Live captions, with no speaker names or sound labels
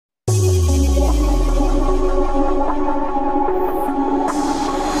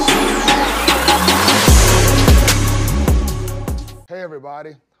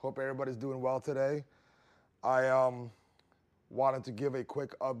everybody. Hope everybody's doing well today. I wanted to give a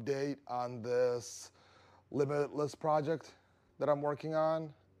quick update on this Limitless project that I'm working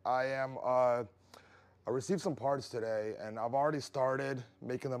on. I received some parts today, and I've already started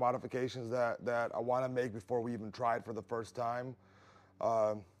making the modifications that I want to make before we even try it for the first time.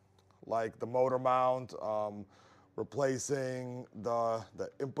 Uh, like the motor mount, replacing the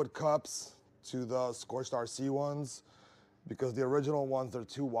input cups to the Scorched RC ones, because the original ones, they're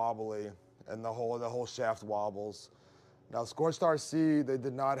too wobbly and the whole shaft wobbles. Now Scorched RC, they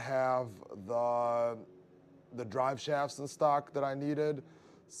did not have the drive shafts in stock that I needed,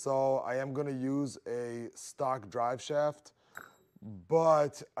 so I am going to use a stock drive shaft.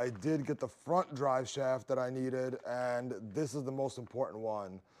 But I did get the front drive shaft that I needed, and this is the most important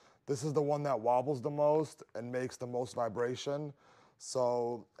one. This is the one that wobbles the most and makes the most vibration.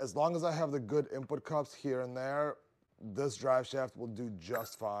 So as long as I have the good input cups here and there, this drive shaft will do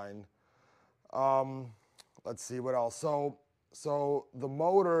just fine. Let's see what else. So the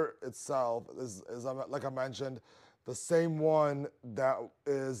motor itself is like I mentioned, the same one that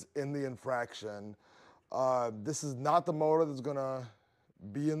is in the infraction. This is not the motor that's gonna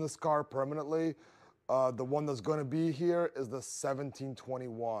be in this car permanently. The one that's gonna be here is the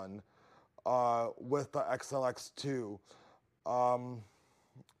 1721 with the XLX2.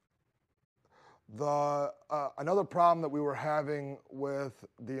 Another problem that we were having with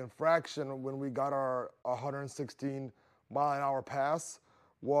the infraction when we got our 116 mile an hour pass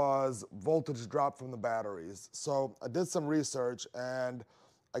was voltage drop from the batteries. So I did some research and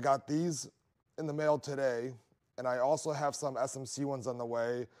I got these in the mail today, and I also have some SMC ones on the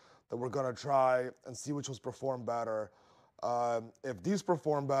way that we're gonna try and see which ones perform better. If these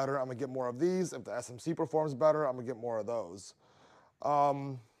perform better, I'm gonna get more of these. If the SMC performs better, I'm gonna get more of those.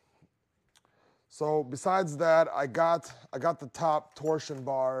 So besides that, I got the top torsion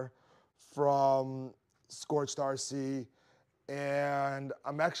bar from Scorched RC, and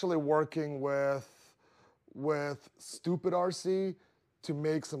I'm actually working with Stupid RC to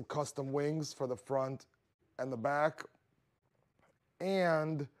make some custom wings for the front and the back.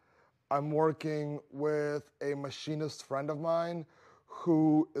 And I'm working with a machinist friend of mine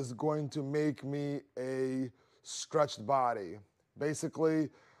who is going to make me a stretched body. Basically,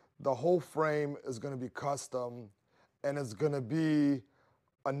 the whole frame is going to be custom, and it's going to be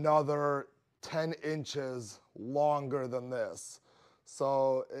another 10 inches longer than this.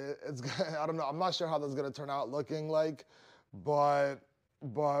 So it's I don't know, I'm not sure how this is going to turn out looking like, but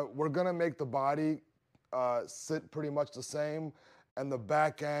we're going to make the body sit pretty much the same, and the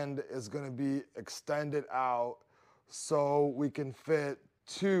back end is going to be extended out so we can fit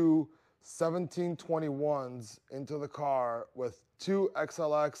two 1721s into the car with two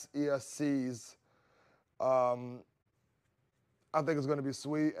XLX ESCs. I think it's going to be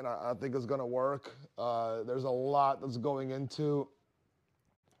sweet, and I think it's going to work. There's a lot that's going into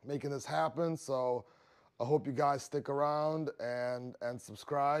making this happen, so I hope you guys stick around and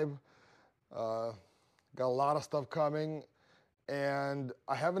subscribe. Got a lot of stuff coming, and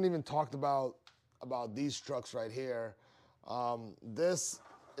I haven't even talked about these trucks right here. This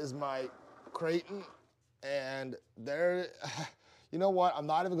is my Creighton, and they're, you know what? I'm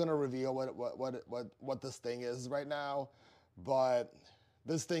not even gonna reveal what this thing is right now, but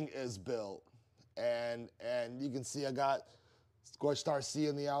this thing is built, and you can see I got Scorched RC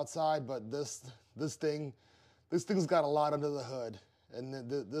on the outside, but this thing's got a lot under the hood, and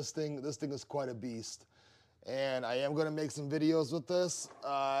this thing is quite a beast. And I am gonna make some videos with this,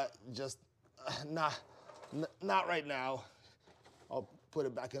 just not right now. I'll put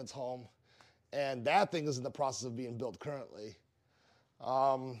it back in its home. And that thing is in the process of being built currently.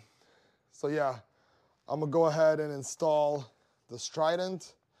 So yeah, I'm gonna go ahead and install this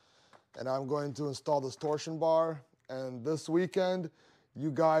Trident, and I'm going to install this torsion bar. And this weekend,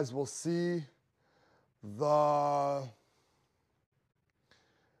 you guys will see the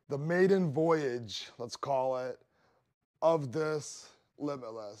maiden voyage, let's call it, of this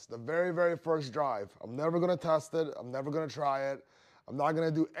Limitless. The very, very first drive. I'm never gonna test it. I'm never gonna try it. I'm not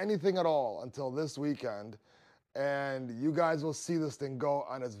gonna do anything at all until this weekend. And you guys will see this thing go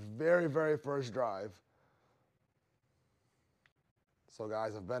on its very, very first drive. So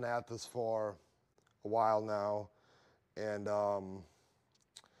guys, I've been at this for a while now, and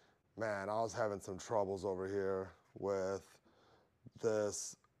man, I was having some troubles over here with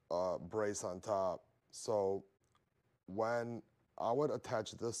this brace on top. So when I would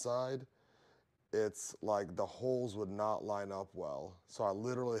attach this side, it's like the holes would not line up well. So I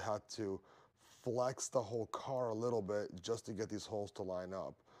literally had to flex the whole car a little bit just to get these holes to line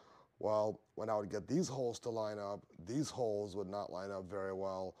up. Well, when I would get these holes to line up, these holes would not line up very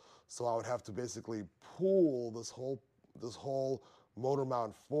well. So I would have to basically pull this whole motor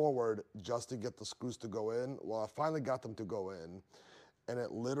mount forward just to get the screws to go in. Well, I finally got them to go in, and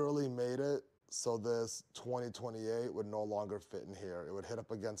it literally made it so this 2028 would no longer fit in here. It would hit up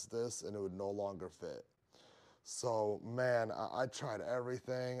against this and it would no longer fit. So, man, I tried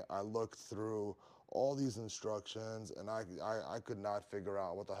everything. I looked through all these instructions and I could not figure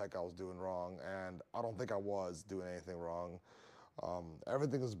out what the heck I was doing wrong. And I don't think I was doing anything wrong.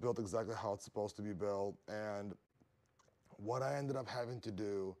 Everything is built exactly how it's supposed to be built. And what I ended up having to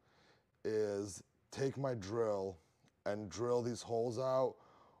do is take my drill and drill these holes out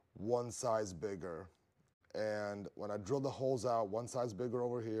one size bigger. And when I drilled the holes out one size bigger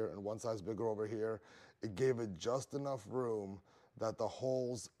over here and one size bigger over here, it gave it just enough room that the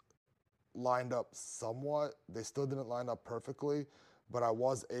holes lined up somewhat. They still didn't line up perfectly, but I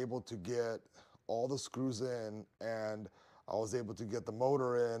was able to get all the screws in, and I was able to get the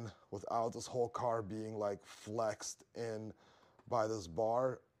motor in without this whole car being like flexed in by this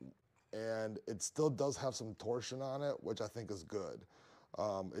bar. And it still does have some torsion on it, which I think is good.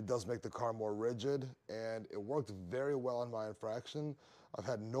 It does make the car more rigid, and it worked very well on my infraction. I've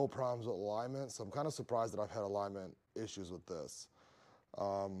had no problems with alignment, so I'm kind of surprised that I've had alignment issues with this.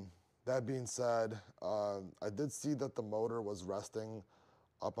 That being said, I did see that the motor was resting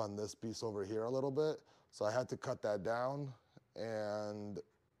up on this piece over here a little bit, so I had to cut that down, and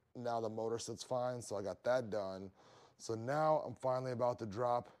now the motor sits fine, so I got that done. So now I'm finally about to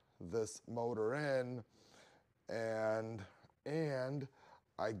drop this motor in, and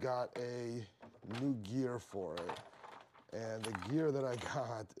I got a new gear for it. And the gear that I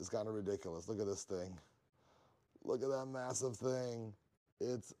got is kind of ridiculous. Look at this thing. Look at that massive thing.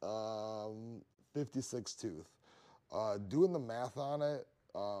 It's 56 tooth. Doing the math on it,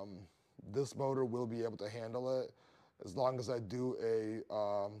 this motor will be able to handle it as long as I do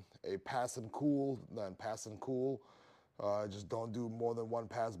a pass and cool, then pass and cool. Just don't do more than one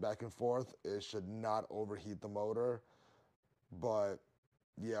pass back and forth. It should not overheat the motor. But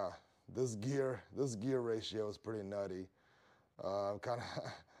yeah, this gear ratio is pretty nutty. Kind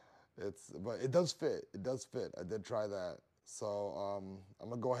of, but it does fit. It does fit. I did try that. So I'm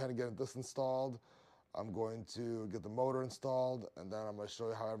gonna go ahead and get this installed. I'm going to get the motor installed, and then I'm gonna show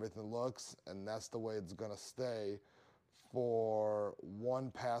you how everything looks, and that's the way it's gonna stay for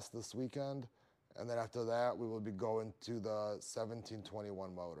one pass this weekend. And then after that, we will be going to the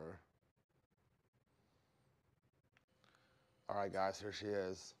 1721 motor. All right, guys, here she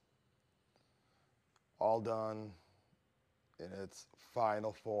is. All done in its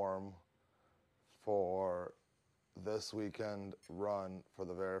final form for this weekend run for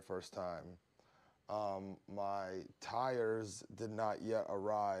the very first time. My tires did not yet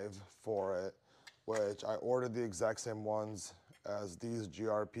arrive for it, which I ordered the exact same ones as these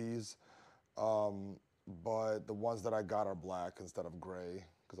GRPs, but the ones that I got are black instead of gray,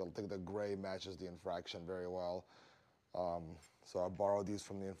 because I think the gray matches the infraction very well. So I borrowed these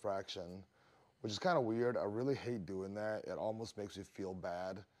from the infraction, which is kind of weird. I really hate doing that. It almost makes me feel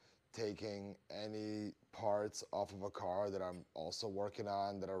bad taking any parts off of a car that I'm also working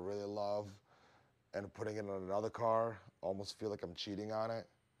on that I really love and putting it in another car. Almost feel like I'm cheating on it.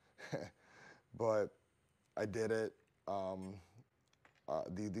 But I did it.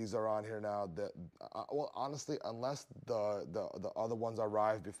 These are on here now. Well, honestly, unless the other ones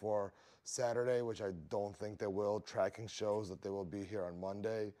arrive before Saturday, which I don't think they will, tracking shows that they will be here on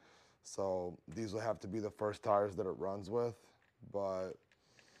Monday. So these will have to be the first tires that it runs with. But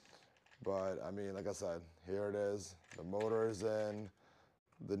I mean, like I said, here it is. The motor is in.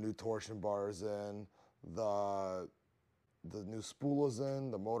 The new torsion bar is in. The new spool is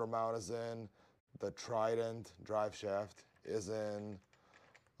in. The motor mount is in. The Trident drive shaft is in.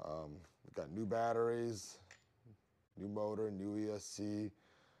 We've got new batteries, new motor, new ESC.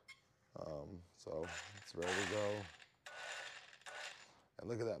 So it's ready to go. And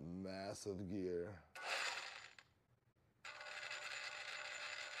look at that massive gear.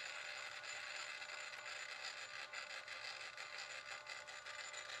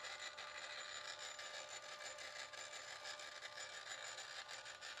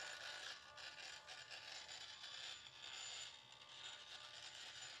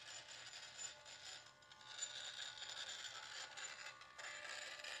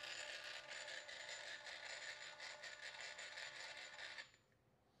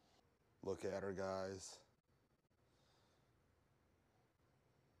 Look at her, guys.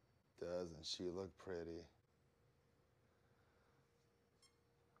 Doesn't she look pretty?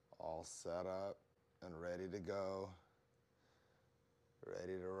 All set up and ready to go.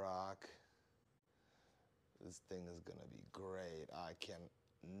 Ready to rock. This thing is gonna be great. I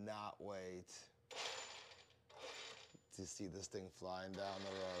cannot wait to see this thing flying down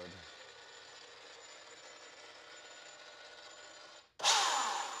the road.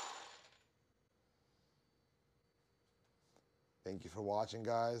 Thank you for watching,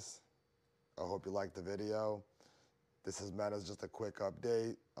 guys. I hope you liked the video. This is meant as just a quick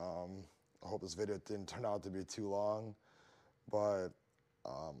update. I hope this video didn't turn out to be too long, but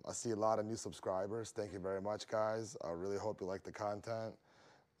I see a lot of new subscribers. Thank you very much, guys. I really hope you like the content.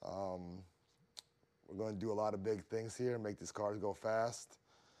 We're going to do a lot of big things here, make these cars go fast,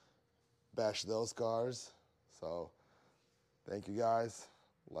 bash those cars. So thank you, guys.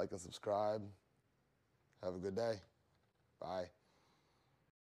 Like and subscribe. Have a good day. Bye.